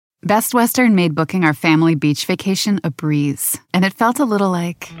Best Western made booking our family beach vacation a breeze, and it felt a little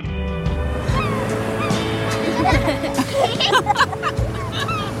like...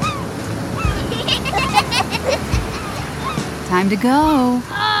 Time to go.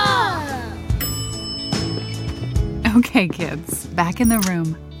 Okay, kids, back in the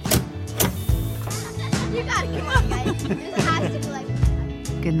room. You gotta come on, guys. This has to be like...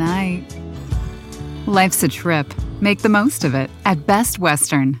 Good night. Life's a trip. Make the most of it at Best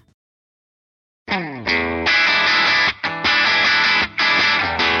Western.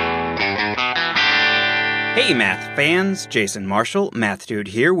 Hey math fans, Jason Marshall, Math Dude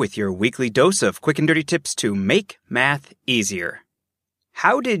here with your weekly dose of quick and dirty tips to make math easier.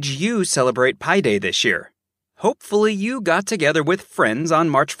 How did you celebrate Pi Day this year? Hopefully you got together with friends on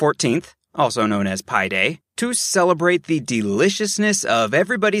March 14th, also known as Pi Day, to celebrate the deliciousness of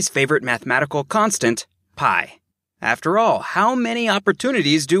everybody's favorite mathematical constant, pi. After all, how many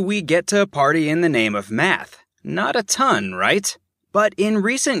opportunities do we get to party in the name of math? Not a ton, right? But in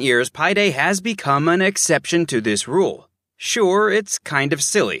recent years, Pi Day has become an exception to this rule. Sure, it's kind of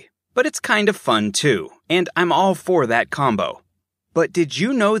silly, but it's kind of fun too, and I'm all for that combo. But did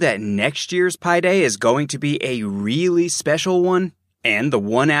you know that next year's Pi Day is going to be a really special one? And the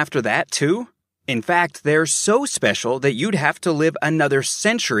one after that too? In fact, they're so special that you'd have to live another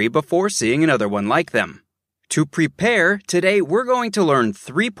century before seeing another one like them. To prepare, today we're going to learn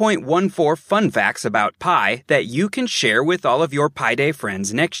 3.14 fun facts about pi that you can share with all of your Pi Day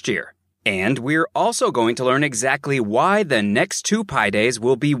friends next year. And we're also going to learn exactly why the next 2 Pi Days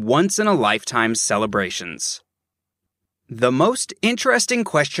will be once-in-a-lifetime celebrations. The most interesting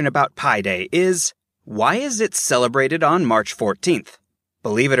question about Pi Day is, why is it celebrated on March 14th?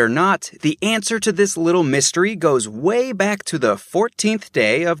 Believe it or not, the answer to this little mystery goes way back to the 14th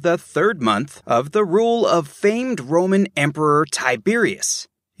day of the 3rd month of the rule of famed Roman Emperor Tiberius.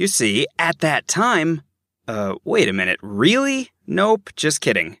 You see, at that time... wait a minute, really? Nope, just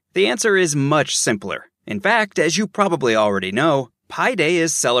kidding. The answer is much simpler. In fact, as you probably already know, Pi Day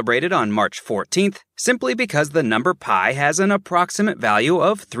is celebrated on March 14th simply because the number pi has an approximate value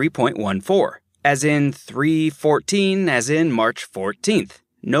of 3.14. As in 314, as in March 14th.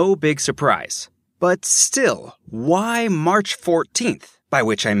 No big surprise. But still, why March 14th? By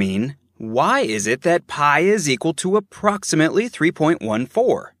which I mean, why is it that pi is equal to approximately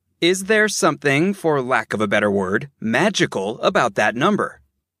 3.14? Is there something, for lack of a better word, magical about that number?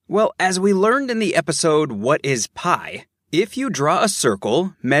 Well, as we learned in the episode What is Pi? If you draw a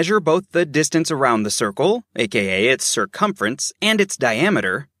circle, measure both the distance around the circle, aka its circumference, and its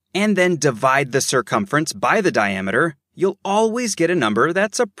diameter, and then divide the circumference by the diameter, you'll always get a number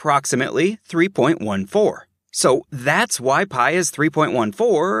that's approximately 3.14. So that's why pi is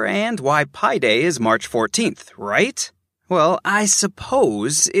 3.14 and why Pi Day is March 14th, right? Well, I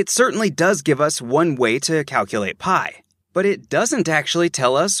suppose it certainly does give us one way to calculate pi, but it doesn't actually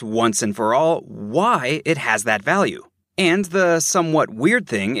tell us once and for all why it has that value. And the somewhat weird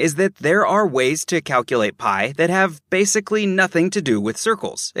thing is that there are ways to calculate pi that have basically nothing to do with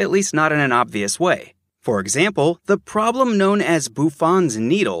circles, at least not in an obvious way. For example, the problem known as Buffon's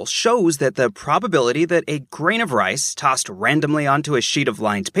needle shows that the probability that a grain of rice tossed randomly onto a sheet of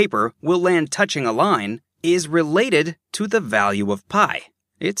lined paper will land touching a line is related to the value of pi.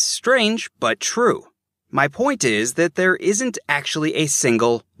 It's strange, but true. My point is that there isn't actually a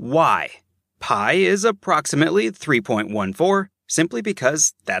single why. Pi is approximately 3.14 simply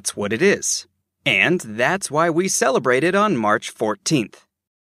because that's what it is. And that's why we celebrate it on March 14th.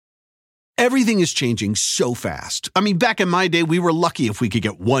 Everything is changing so fast. I mean, back in my day, we were lucky if we could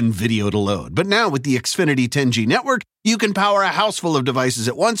get one video to load. But now with the Xfinity 10G network, you can power a house full of devices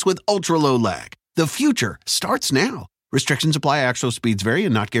at once with ultra-low lag. The future starts now. Restrictions apply. Actual speeds vary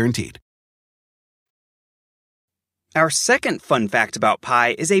and not guaranteed. Our second fun fact about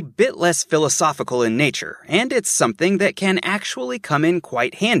pi is a bit less philosophical in nature, and it's something that can actually come in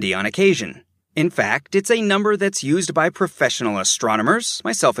quite handy on occasion. In fact, it's a number that's used by professional astronomers,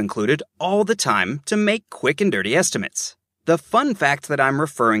 myself included, all the time to make quick and dirty estimates. The fun fact that I'm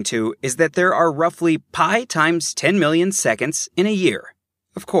referring to is that there are roughly pi times 10 million seconds in a year.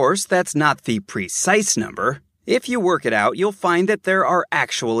 Of course, that's not the precise number. If you work it out, you'll find that there are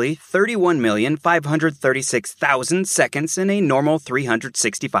actually 31,536,000 seconds in a normal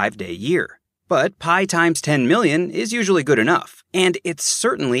 365-day year. But pi times 10 million is usually good enough, and it's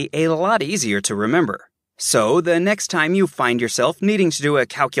certainly a lot easier to remember. So the next time you find yourself needing to do a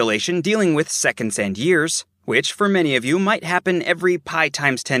calculation dealing with seconds and years, which for many of you might happen every pi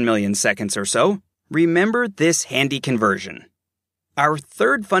times 10 million seconds or so, remember this handy conversion. Our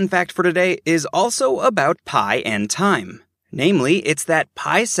third fun fact for today is also about pi and time. Namely, it's that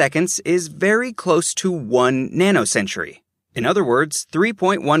pi seconds is very close to 1 nanocentury. In other words,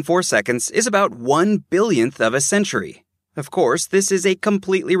 3.14 seconds is about 1 billionth of a century. Of course, this is a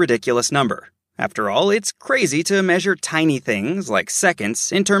completely ridiculous number. After all, it's crazy to measure tiny things like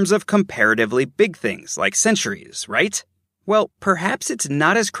seconds in terms of comparatively big things like centuries, right? Well, perhaps it's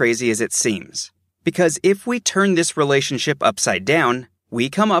not as crazy as it seems. Because if we turn this relationship upside down, we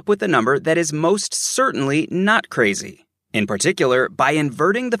come up with a number that is most certainly not crazy. In particular, by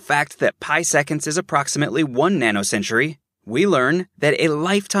inverting the fact that pi seconds is approximately 1 nanocentury, we learn that a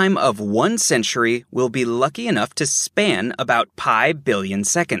lifetime of 1 century will be lucky enough to span about pi billion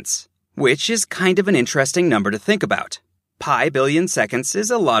seconds, which is kind of an interesting number to think about. Pi billion seconds is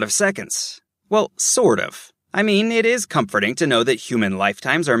a lot of seconds. Well, sort of. I mean, it is comforting to know that human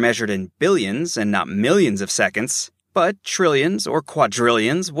lifetimes are measured in billions and not millions of seconds, but trillions or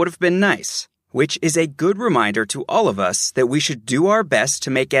quadrillions would have been nice, which is a good reminder to all of us that we should do our best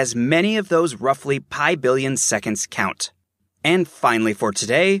to make as many of those roughly pi billion seconds count. And finally for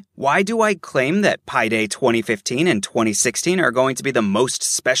today, why do I claim that Pi Day 2015 and 2016 are going to be the most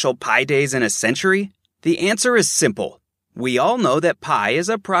special Pi Days in a century? The answer is simple. We all know that pi is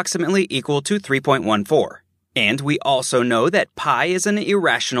approximately equal to 3.14. And we also know that pi is an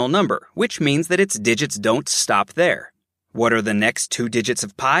irrational number, which means that its digits don't stop there. What are the next 2 digits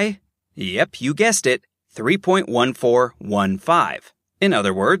of pi? Yep, you guessed it, 3.1415. In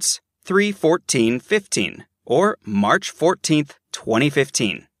other words, 3/14/15, or March 14th,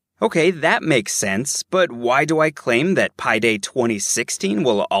 2015. Okay, that makes sense, but why do I claim that Pi Day 2016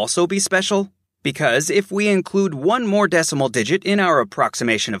 will also be special? Because if we include one more decimal digit in our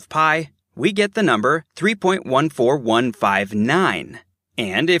approximation of pi, we get the number 3.14159.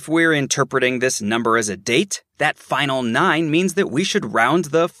 And if we're interpreting this number as a date, that final 9 means that we should round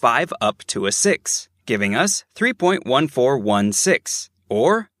the 5 up to a 6, giving us 3.1416,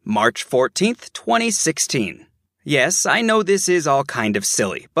 or March 14th, 2016. Yes, I know this is all kind of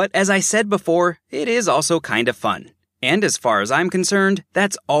silly, but as I said before, it is also kind of fun. And as far as I'm concerned,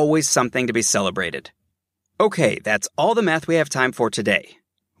 that's always something to be celebrated. Okay, that's all the math we have time for today.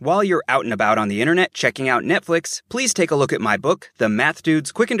 While you're out and about on the internet checking out Netflix, please take a look at my book, The Math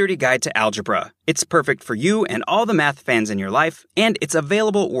Dude's Quick and Dirty Guide to Algebra. It's perfect for you and all the math fans in your life, and it's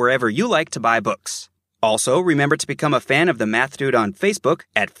available wherever you like to buy books. Also, remember to become a fan of The Math Dude on Facebook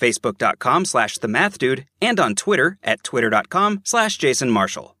at facebook.com/thematthdude and on Twitter at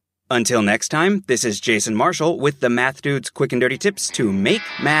twitter.com/jasonmarshall. Until next time, this is Jason Marshall with The Math Dude's Quick and Dirty Tips to make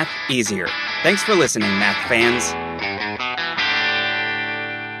math easier. Thanks for listening, math fans.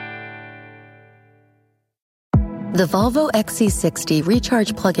 The Volvo XC60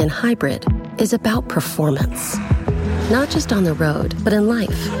 Recharge Plug-in Hybrid is about performance. Not just on the road, but in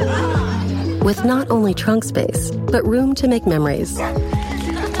life. With not only trunk space, but room to make memories.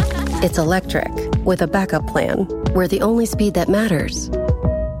 It's electric, with a backup plan, where the only speed that matters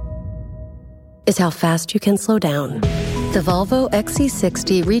is how fast you can slow down. The Volvo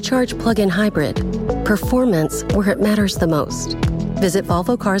XC60 Recharge Plug-in Hybrid. Performance where it matters the most. Visit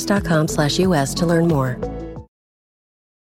volvocars.com/US to learn more.